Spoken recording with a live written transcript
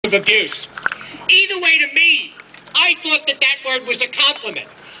of abuse. Either way, to me, I thought that that word was a compliment.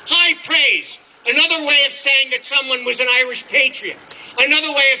 High praise. Another way of saying that someone was an Irish patriot.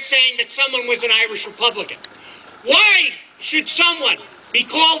 Another way of saying that someone was an Irish Republican. Why should someone be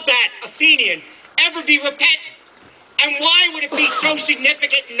called that, Athenian, ever be repentant? And why would it be so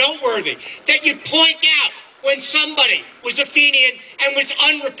significant and noteworthy that you point out when somebody was Athenian and was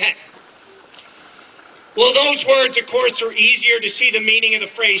unrepentant? Well, those words, of course, are easier to see the meaning of the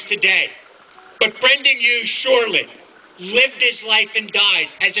phrase today. But Brendan Hughes surely lived his life and died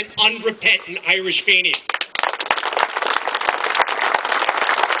as an unrepentant Irish Fenian.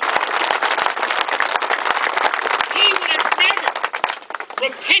 He would have never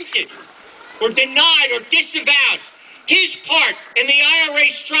repented or denied or disavowed his part in the IRA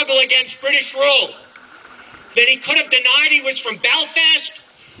struggle against British rule. That he could have denied he was from Belfast,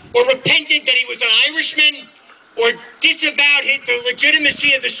 or repented that he was an Irishman, or disavowed the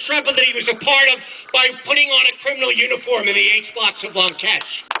legitimacy of the struggle that he was a part of by putting on a criminal uniform in the H blocks of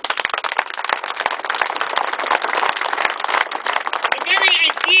Lankesh. The very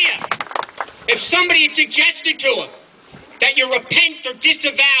idea, if somebody had suggested to him that you repent or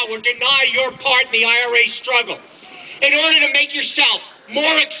disavow or deny your part in the IRA struggle in order to make yourself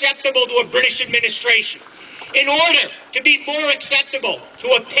more acceptable to a British administration, in order to be more acceptable to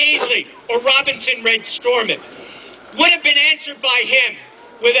a Paisley or Robinson Red Stormont, would have been answered by him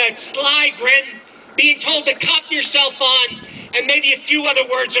with a sly grin, being told to cop yourself on, and maybe a few other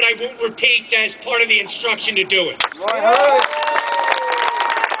words that I won't repeat as part of the instruction to do it.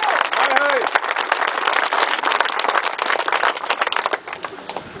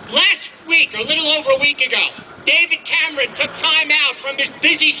 Last week, or a little over a week ago, David Cameron took time out from his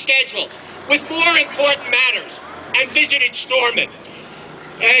busy schedule with more important matters and visited Stormont.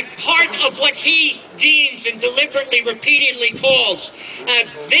 Part of what he deems and deliberately, repeatedly calls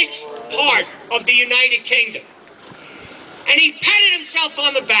this part of the United Kingdom. And he patted himself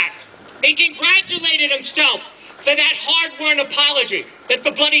on the back. He congratulated himself for that hard-won apology that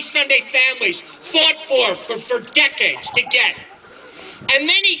the Bloody Sunday families fought for decades to get. And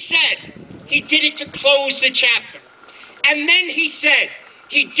then he said he did it to close the chapter. And then he said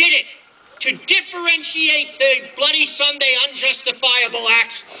he did it to differentiate the Bloody Sunday unjustifiable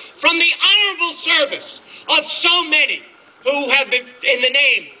acts from the honorable service of so many who have, in the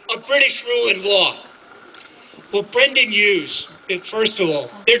name of British rule and law. Well, Brendan Hughes, first of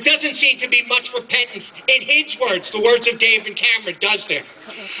all, there doesn't seem to be much repentance in his words, the words of David Cameron, does there?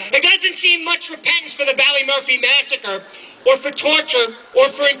 There doesn't seem much repentance for the Ballymurphy massacre, or for torture, or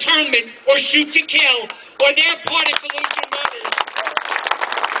for internment, or shoot to kill, or their part in Solution murders.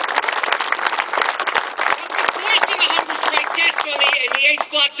 In the H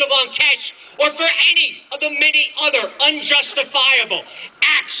blocks of Lankesh, or for any of the many other unjustifiable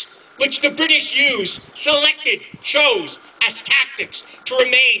acts which the British chose as tactics to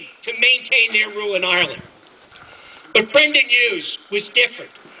maintain their rule in Ireland. But Brendan Hughes was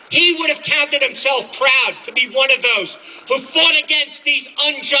different. He would have counted himself proud to be one of those who fought against these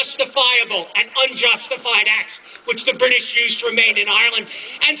unjustifiable and unjustified acts which the British used to remain in Ireland,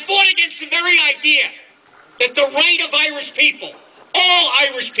 and fought against the very idea that the right of Irish people, all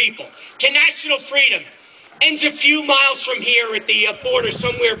Irish people, to national freedom ends a few miles from here at the border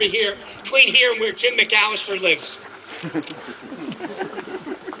somewhere between here and where Jim McAllister lives.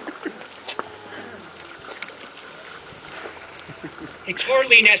 It's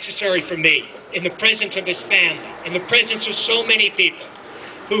hardly necessary for me, in the presence of his family, in the presence of so many people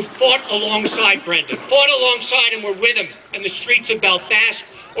who fought alongside Brendan, fought alongside and were with him in the streets of Belfast,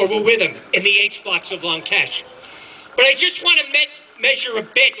 or were with him in the H blocks of Lankesh. But I just want to measure a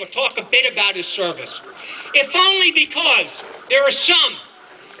bit, or talk a bit about his service. If only because there are some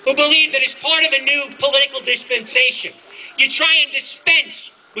who believe that as part of a new political dispensation, you try and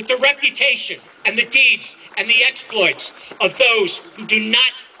dispense with the reputation and the deeds and the exploits of those who do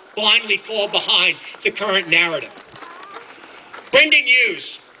not blindly fall behind the current narrative. Brendan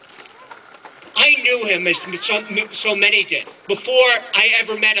Hughes, I knew him as so many did. Before I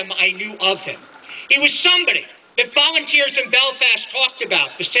ever met him, I knew of him. He was somebody that volunteers in Belfast talked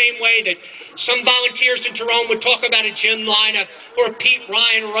about, the same way that some volunteers in Tyrone would talk about a Jim Lina, or a Pete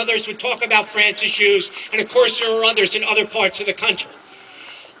Ryan, or others would talk about Francis Hughes, and of course there are others in other parts of the country.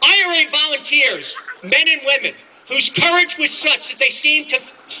 IRA volunteers, men and women, whose courage was such that they seemed to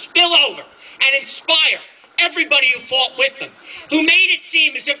spill over and inspire everybody who fought with them, who made it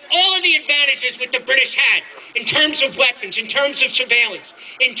seem as if all of the advantages that the British had in terms of weapons, in terms of surveillance,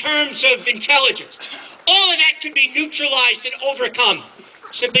 in terms of intelligence, all of that could be neutralized and overcome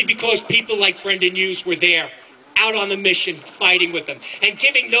simply because people like Brendan Hughes were there out on the mission, fighting with them, and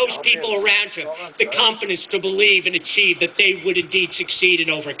giving those people around him the confidence to believe and achieve that they would indeed succeed and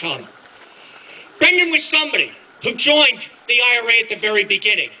overcome. Brendan was somebody who joined the IRA at the very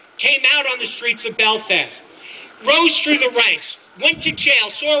beginning, came out on the streets of Belfast, rose through the ranks, went to jail,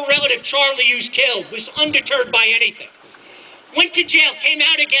 saw a relative, Charlie, who's killed, was undeterred by anything. Went to jail, came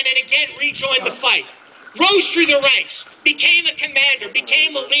out again, and again rejoined the fight. Rose through the ranks, became a commander,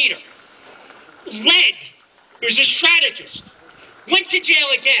 became a leader, led, was a strategist, went to jail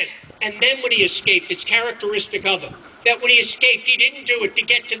again, and then when he escaped, it's characteristic of him, that when he escaped, he didn't do it to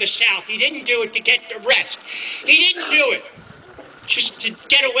get to the South, he didn't do it to get the rest, he didn't do it just to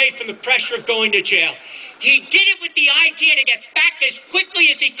get away from the pressure of going to jail. He did it with the idea to get back as quickly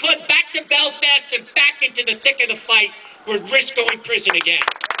as he could, back to Belfast and back into the thick of the fight, would risk going to prison again.